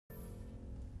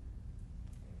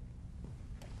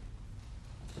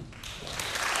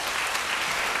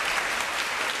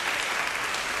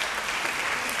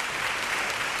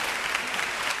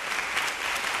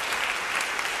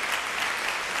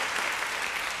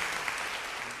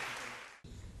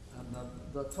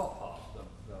the top half,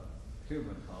 the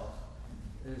human half,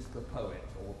 is the poet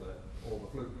or the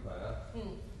flute player,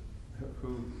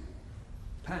 who,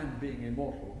 Pan being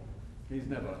immortal, he's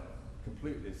never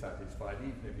completely satisfied,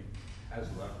 even if he has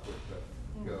luck with the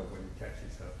girl when he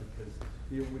catches her, because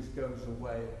he always goes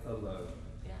away alone.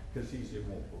 Because he's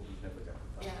immortal, he's never going to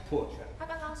find. Poor chap. 他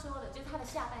刚刚说的，就是他的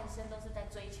下半身都是在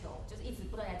追求，就是一直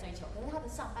不断在追求。可是他的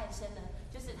上半身呢，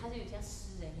就是他就有像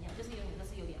诗人一样，就是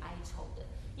有点哀愁的，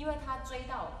因为他追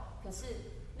到，可是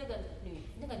那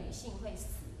个女性会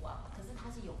死亡，可是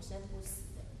他是永生不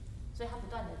死的，所以他不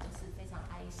断的就是非常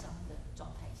哀伤的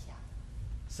状态下。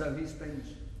So he spends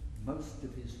most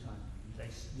of his time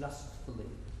lustfully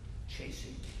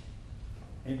chasing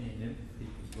any nymph he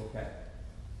can look at.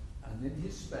 And in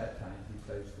his spare time, he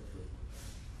plays the flute.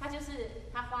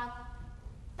 他花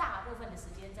大部分的时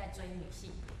间在追女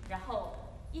性，然后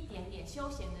一点点休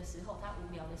闲的时候，他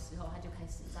无聊的时候，他就开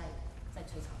始在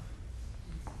吹长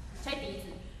笛，吹笛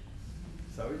子。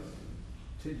So it's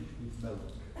tinged with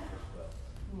melancholy as well.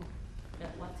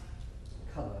 What?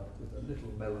 Colour with a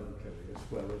little melancholy as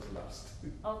well as lust.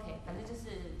 OK， 反正就是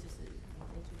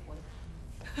那句话。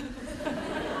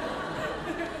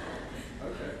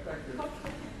Okay, thank you.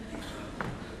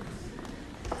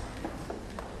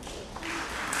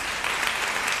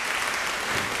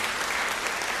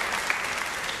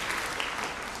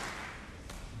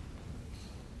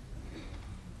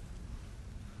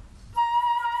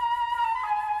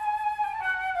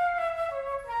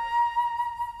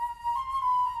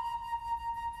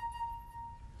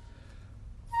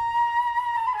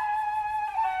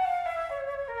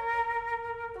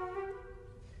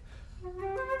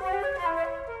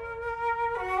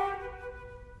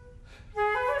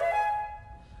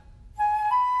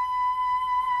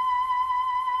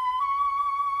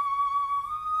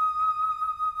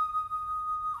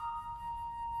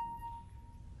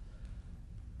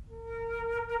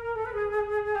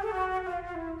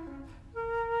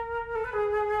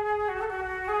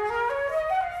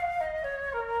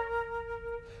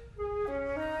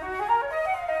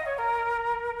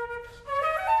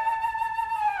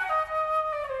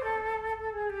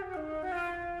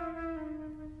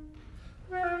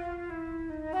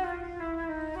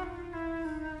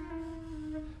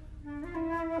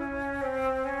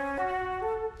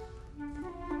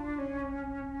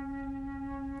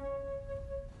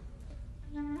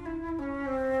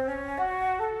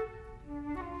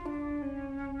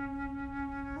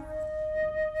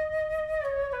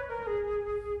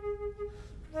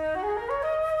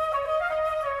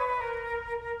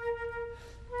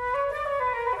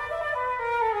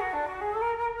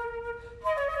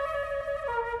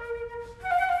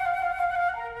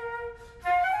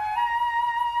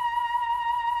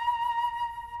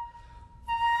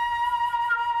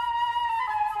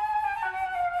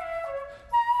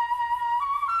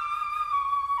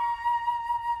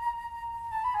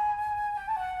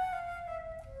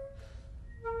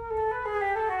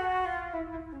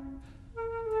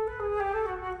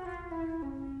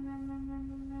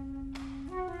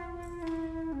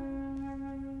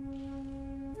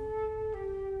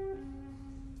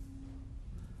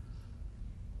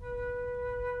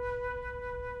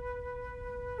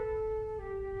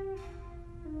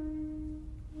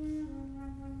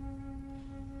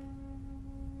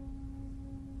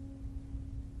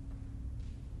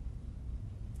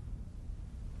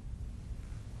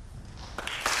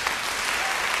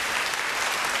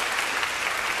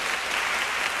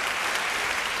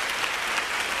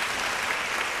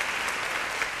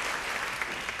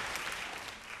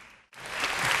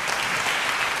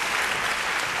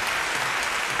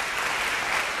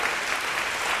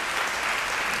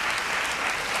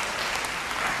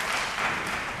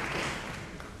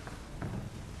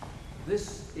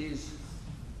 This is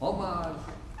Homage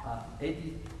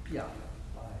E.Piaf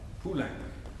by Poulenc.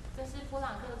 这是普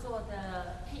朗克做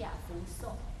的《皮亚福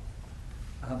颂》。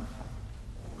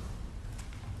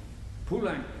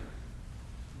Poulenc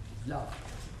loved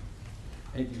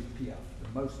E.Piaf, the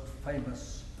most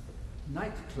famous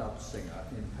nightclub singer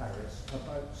in Paris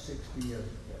about 60 years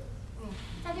ago.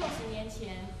 在60年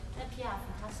前，E.Piaf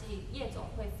他是夜总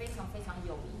会非常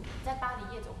有名，在巴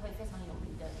黎夜总会非常有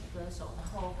名的歌手，然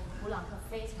后普朗克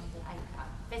非常的爱他，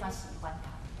非常喜欢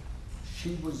他。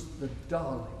She was the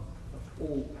darling of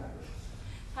all Paris.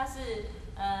 她是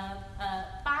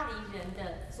巴黎人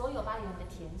的所有巴黎人的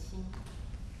甜心。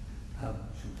She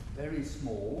was very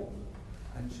small,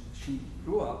 and she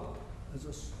grew up as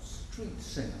a street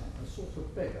singer, a sort of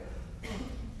beggar.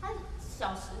 她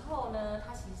小时候呢，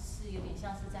她其实是有点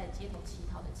像是在街头乞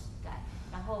讨的乞丐，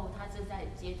然后她就在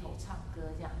街头唱歌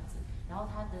这样子，然后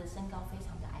她的身高非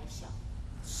常的矮小。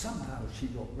somehow she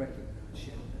got recognised.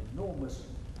 She had an enormous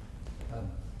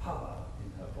power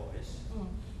in her voice,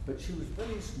 but she was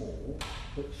very small,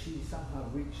 but she somehow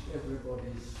reached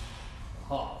everybody's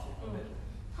heart in the middle.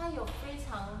 她有非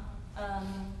常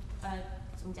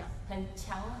怎么讲，很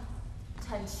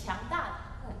强大，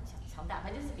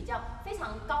反正就是比较非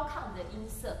常高亢的音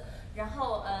色。然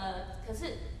后可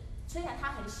是虽然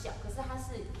她很小，可是她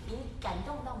是已经感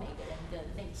动到每个人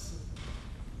的内心。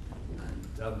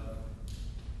And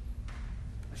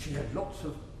she had lots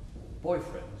of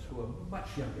boyfriends who were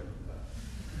much younger than her.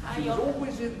 She was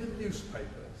always in the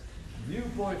newspapers. New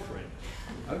boyfriend,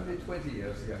 only 20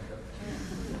 years younger.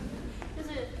 就是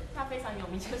她非常有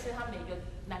名，就是她每个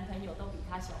男朋友都比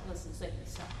她小20岁以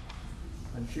上。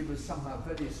And she was somehow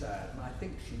very sad, and I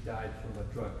think she died from a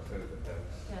drug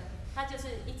overdose. 对，她就是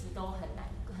一直都很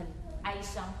哀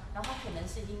伤，然后她可能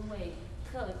是因为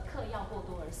嗑药过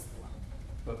多而死亡。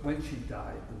But when she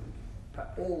died,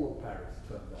 all of Paris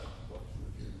turned out to watch the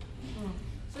funeral.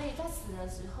 所以在死的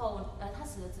时候，她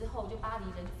死了之后，就巴黎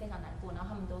人非常难过，然后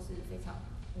他们都是非常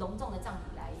隆重的葬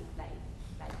礼来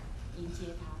迎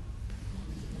接她。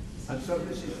And so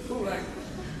this is Poulenc,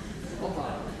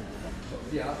 Homage,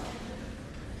 E.Piaf,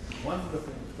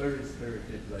 wonderful, very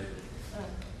spirited lady.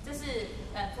 这是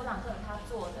普朗克他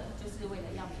做的，就是为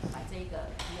了要明白这个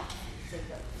E.Piaf这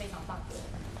个非常棒的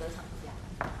歌唱家。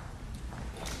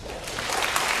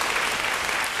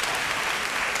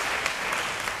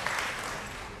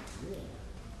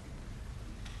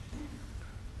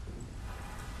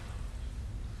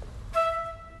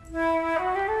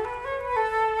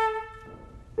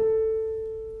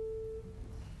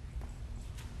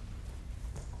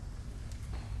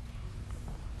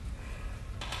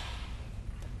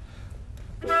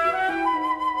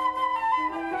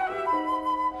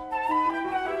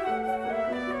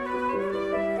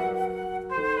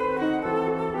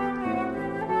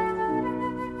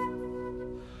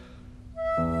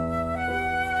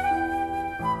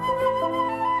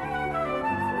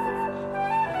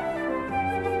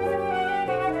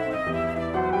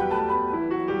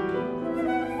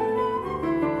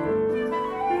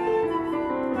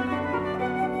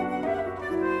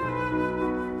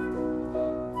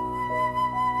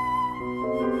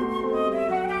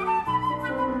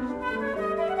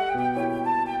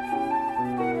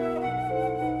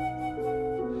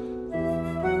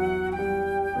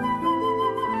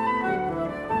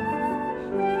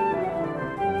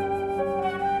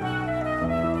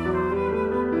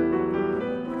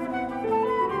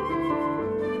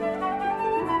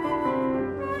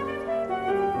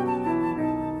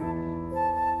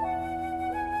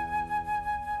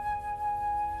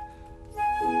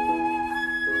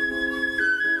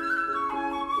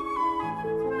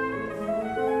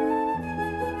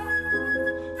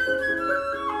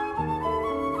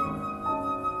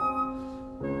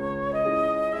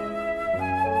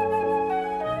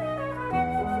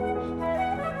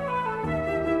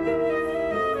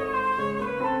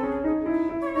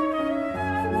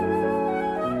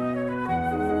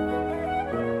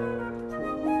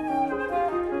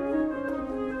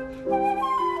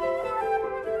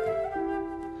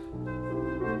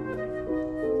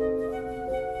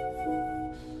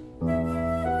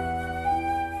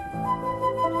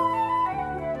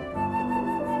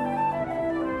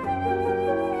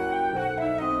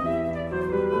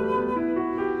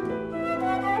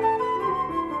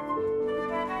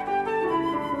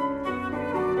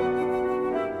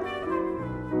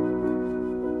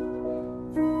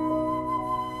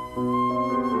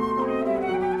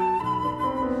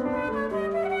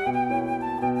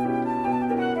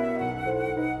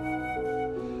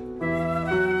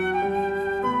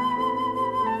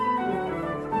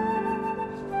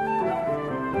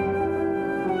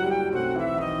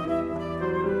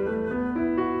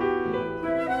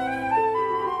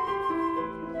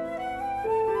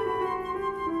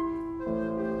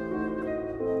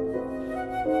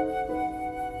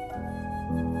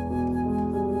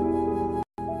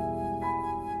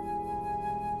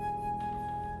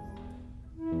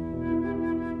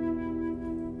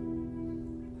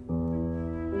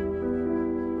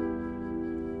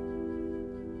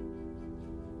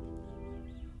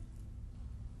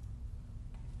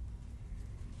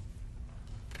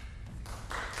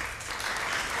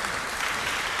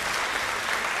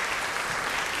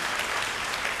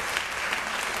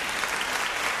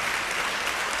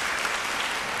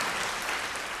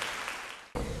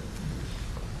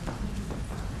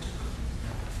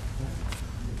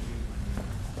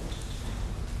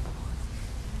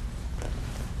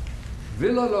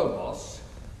Villa Lobos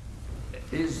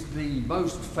is the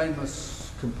most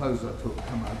famous composer to have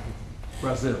come out of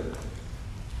Brazil.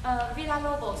 Villa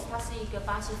Lobos 他是一个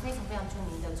巴西非常非常著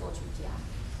名的作曲家。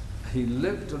He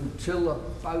lived until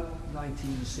about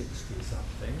 1960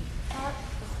 something. 他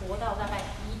活到大概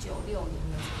1960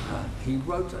年。He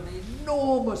wrote an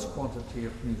enormous quantity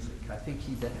of music. I think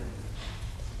he did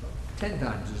 10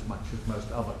 times as much as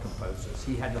most other composers.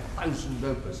 He had 1,000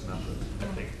 opus numbers, I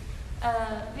think.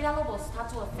 Villa Lobos 他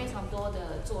做了非常多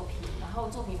的作品，然后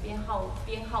作品编号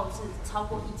是超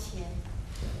过1000。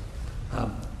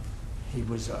He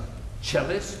was a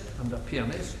cellist and a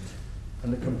pianist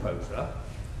and a composer.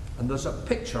 And there's a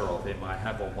picture of him I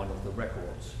have on one of the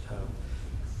records.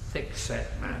 Thick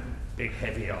set man, big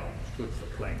heavy arms, good for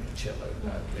playing the cello.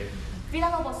 Villa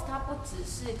Lobos 他不只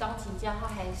是钢琴家，他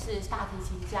还是大提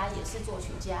琴家，也是作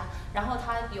曲家。然后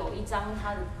他有一张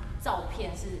他的照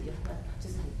片是有就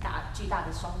是很巨大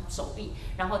的双手臂，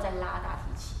然后在拉大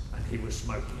提琴。And he was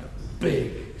smoking a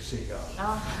big cigar. 然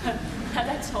后他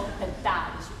在抽很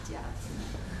大的雪茄。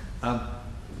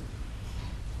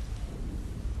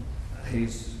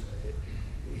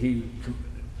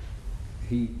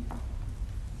He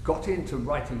got into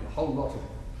writing a whole lot of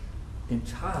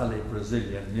entirely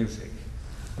Brazilian music.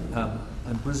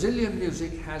 And Brazilian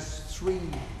music has 3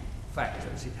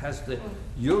 factors. It has the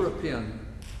European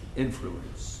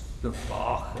influence, the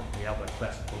Bach and the other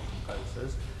classical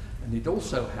composers, and it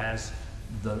also has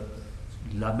the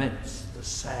laments, the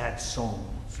sad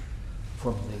songs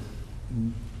from the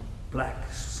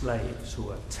black slaves who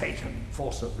were taken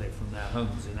forcibly from their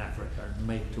homes in Africa and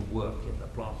made to work in the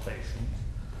plantations,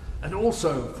 and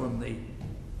also from the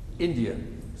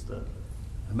Indians, the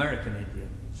American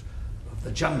Indians of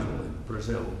the jungle in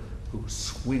Brazil, who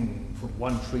swing from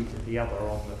one tree to the other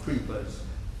on the creepers,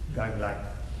 going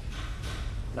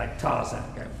like Tarzan,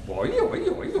 going.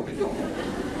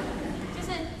 就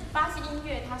是巴西音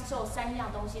乐，它受3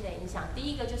样东西的影响。第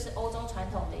一个就是欧洲传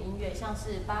统的音乐，像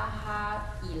是巴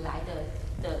哈以来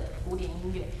的古典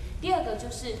音乐。第二个就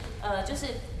是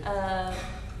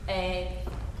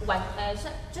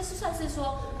算是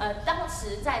说当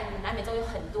时在南美洲有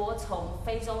很多从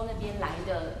非洲那边来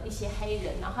的一些黑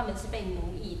人，然后他们是被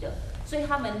奴役的，所以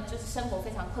他们就是生活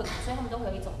非常困苦，所以他们都会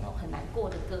有一种那种很难过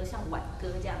的歌，像挽歌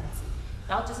这样子。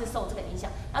然后就是受这个影响。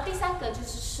然后第3个就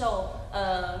是受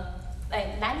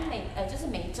南美就是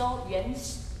美洲原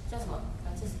始叫什么？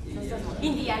这是叫什么？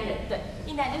印第安人，对，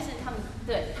印第安就是他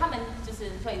们就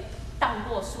是会荡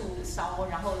过树梢，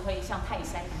然后会像泰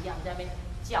山一样在那边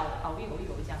叫嗷呦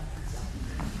呦这样子叫。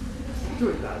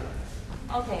对的。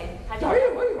OK， 他就。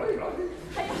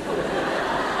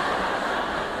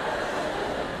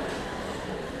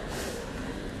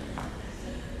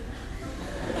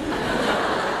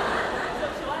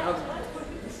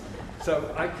So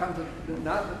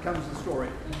now comes the story.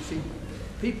 You see,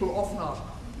 people often ask,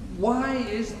 why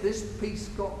is this piece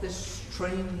got this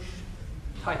strange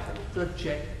title, The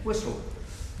Jet Whistle?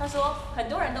 他说，很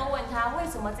多人都问他，为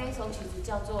什么这一首曲子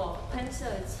叫做喷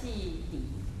射气笛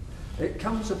It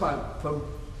comes about from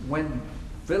when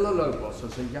Villa Lobos,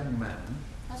 as a young man,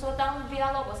 他说，当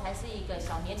Villa Lobos 还是一个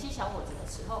年轻小伙子的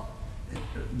时候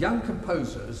young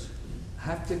composers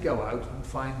have to go out and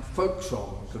find folk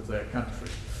songs of their country.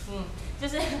 就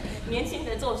是年轻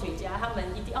的作曲家，他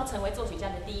们一定要成为作曲家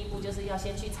的第一步，就是要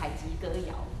先去采集歌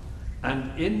谣。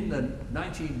And in the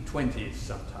 1920s,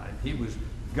 sometime he was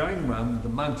going round the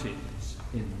mountains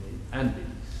in the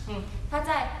Andes. 他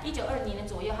在1920年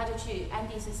左右，他就去安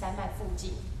第斯山脉附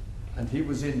近。And he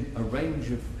was in a range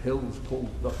of hills called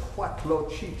the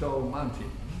Huaclochito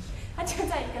Mountains. 他就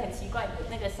在一个很奇怪的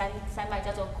那个山脉，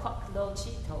叫做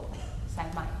Huaclochito 山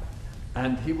脉。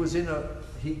And he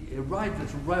arrived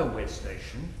at a railway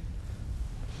station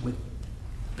with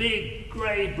big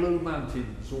grey-blue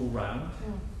mountains all round.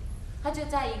 他就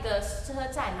在一个车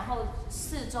站，然后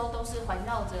四周都是环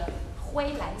绕着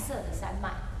灰蓝色的山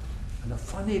脉。And a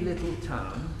funny little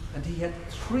town, and he had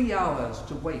 3 hours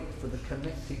to wait for the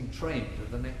connecting train to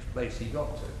the next place he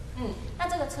got to. 那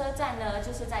这个车站呢，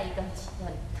就是在一个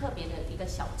很特别的一个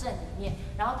小镇里面，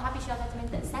然后他必须要在这边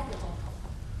等3个钟头。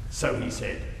So he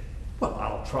said, well,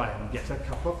 I'll try and get a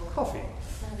cup of coffee.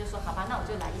 那他就说，好吧，那我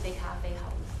就来一杯咖啡好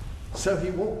了。So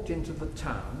he walked into the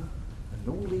town, and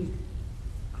all these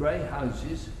grey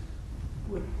houses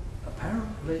were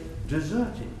apparently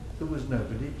deserted. There was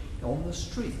nobody on the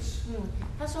streets.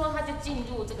 他说他就进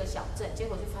入这个小镇，结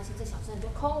果就发现这小镇就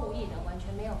空无一人，完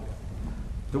全没有人。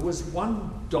There was one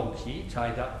donkey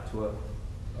tied up to a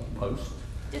post,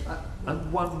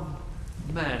 and one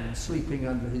man sleeping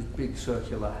under his big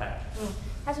circular hat.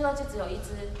 他说就只有一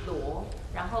只骡，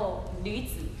然后驴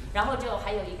子，然后就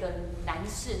还有一个男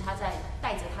士，他在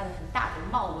戴着他的很大的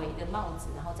帽围的帽子，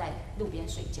然后在路边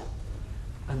睡觉。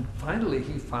And finally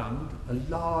he found a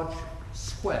large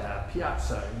square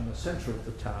piazza in the center of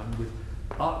the town with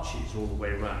arches all the way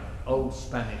around, old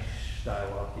Spanish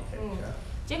style architecture.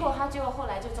 结果他就后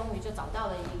来就终于就找到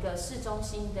了一个市中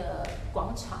心的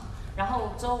广场，然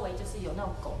后周围就是有那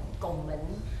种拱门，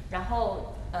然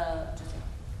后就这样。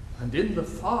And in the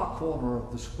far corner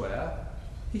of the square,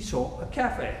 he saw a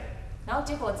cafe. 然后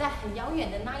结果在很遥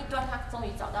远的那一端，他终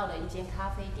于找到了一间咖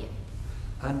啡店。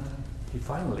And he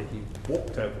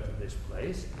walked over to this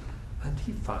place, and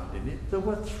he found in it there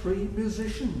were 3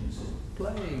 musicians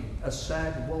playing a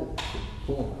sad waltz in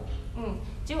the corner.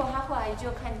 结果他后来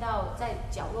就看到在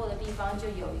角落的地方就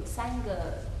有3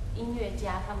个音乐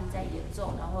家，他们在演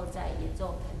奏，然后在演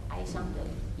奏很哀伤的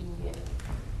音乐。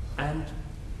And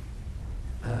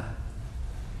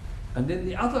in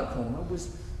the other corner was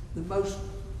the most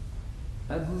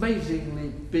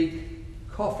amazingly big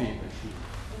coffee machine,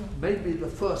 maybe the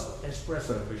first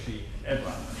espresso machine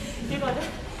ever. 结果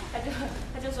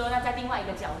他就说，那在另外一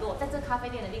个角落，在这咖啡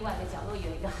店的另外一个角落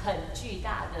有一个很巨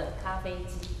大的咖啡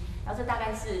机，然后这大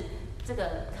概是这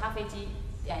个咖啡机，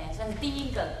算是第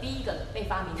一个被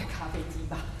发明的咖啡机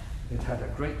吧。It had a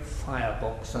great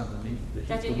firebox underneath the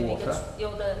那就 heat 有 of 一个 water,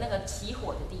 有的那个起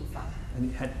火的地方。and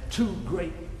it had 2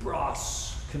 great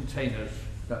brass containers,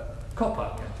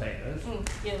 copper containers,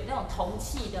 有那种铜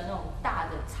器的那种大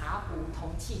的茶壶，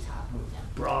铜器茶壶这样。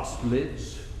brass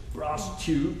lids, brass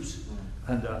tubes,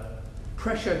 and a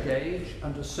pressure gauge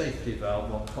and a safety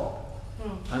valve on top.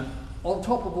 And on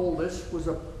top of all this was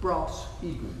a brass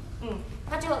eagle.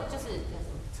 它就是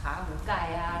茶壶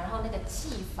盖啊，然后那个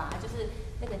气阀就是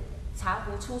那个茶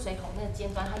壶出水孔那个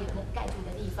尖端，它有那个盖住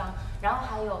的地方，然后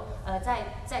还有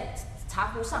在茶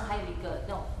壶上还有一个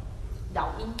那种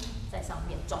老鹰在上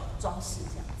面装饰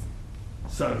这样子。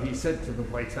So he said to the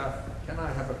waiter, "Can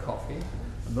I have a coffee?"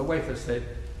 And the waiter said,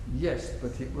 "Yes,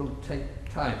 but it will take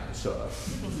time, sir."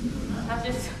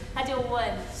 他就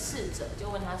问侍者，就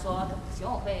问他说：“请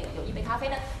问我可以有一杯咖啡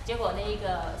呢？”结果那一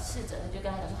个侍者就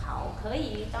跟他讲说：“好，可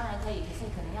以，当然可以，可是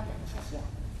你可能要等一下下。”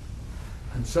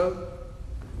 And so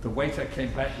the waiter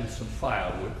came back with some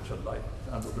firewood to light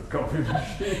under the coffee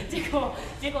machine.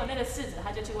 结果那个侍者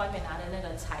他就去外面拿了那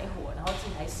个柴火，然后进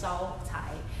来烧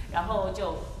柴，然后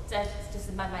就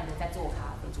是慢慢的在做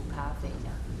咖啡、煮咖啡这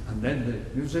样。And then the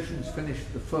musicians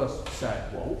finished the first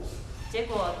sad waltz. 结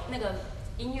果那个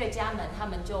音乐家们他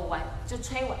们就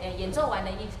演奏完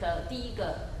了第一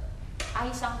个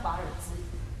哀伤华尔兹。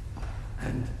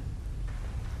And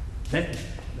then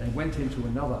they went into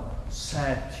another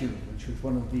sad tune, which was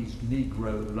one of these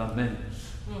Negro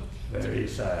laments. Very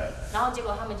sad. 然后结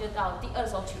果他们就到第2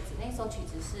首曲子，那首曲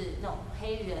子是那种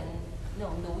黑人那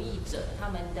种奴役者他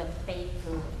们的悲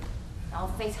歌，然后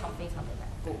非常非常的难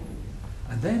过。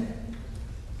And then,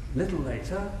 little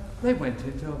later, they went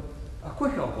into a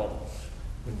quicker waltz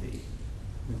with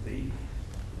the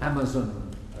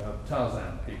Amazon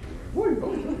Tarzan people.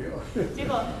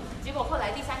 结果后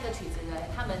来第3个曲子呢，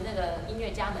他们那个音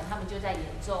乐家们他们就在演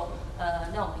奏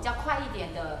那种比较快一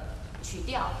点的曲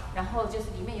调，然后就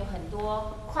是里面有很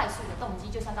多快速的动机，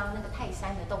就像刚刚那个泰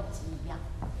山的动机一样。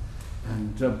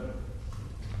And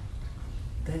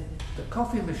then the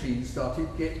coffee machine started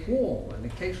to get warm, and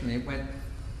occasionally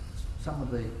some of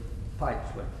the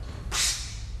pipes went.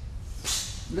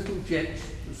 Little jets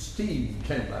of steam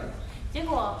came out. 结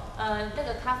果那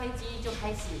个咖啡机就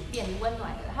开始变温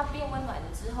暖了。它变温暖了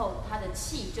之后，它的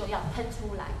气就要喷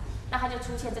出来，那它就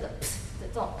出现这个这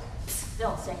种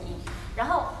声音，然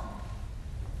后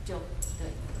就对。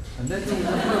And then there was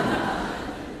a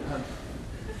moment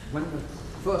when the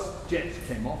first jets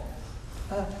came off.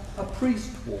 A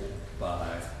priest walked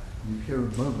by. You hear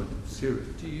a moment of serious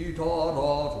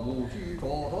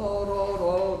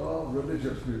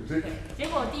religious music. 结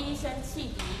果第一声汽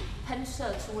笛喷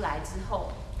射出来之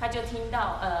后，他就听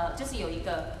到就是有一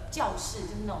个教士，就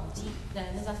是那种那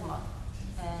叫什么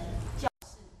教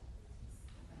士，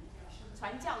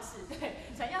传教士，对，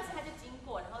传教士他就经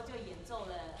过，然后就演奏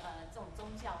了这种宗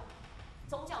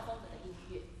教风格的音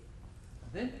乐。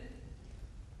Then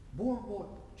more and more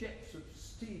jets of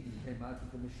steam came out of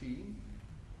the machine.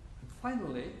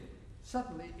 Finally,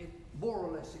 suddenly it more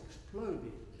or less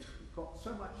exploded. It got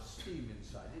so much steam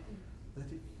inside it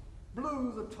that it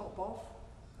blew the top off,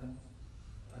 and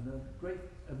a great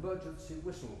emergency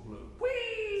whistle blew.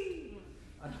 Whee!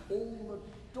 And all the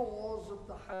doors of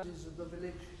the houses of the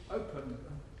village opened,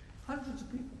 and hundreds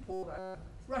of people poured out,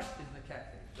 rushed in the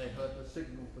cafe. They heard the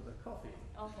signal for the coffee.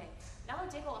 OK， 然后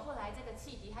结果后来这个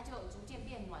汽笛它就逐渐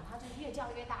变暖，它就越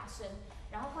叫越大声，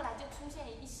然后后来就出现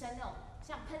一声那种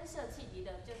像喷射汽笛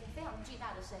的，就是非常巨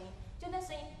大的声音。就那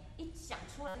声音一响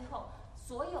出来之后，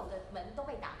所有的门都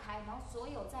被打开，然后所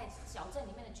有在小镇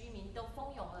里面的居民都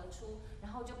蜂拥而出，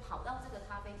然后就跑到这个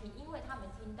咖啡厅，因为他们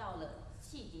听到了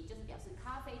汽笛，就是表示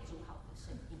咖啡煮好的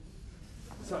声音。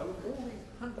So all these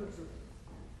hundreds of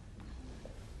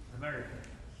Americans,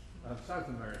 South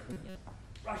Americans,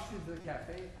 rushed into the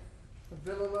cafe. And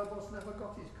Villa Lobos never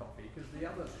got his coffee because the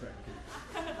others drank it.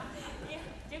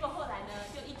 结果后来呢，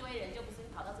就一堆人就不是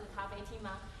跑到这个咖啡厅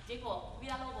吗？结果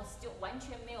Villa Lobos 就完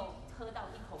全没有喝到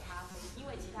一口咖啡，因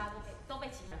为其他都被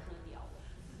其他人喝掉了。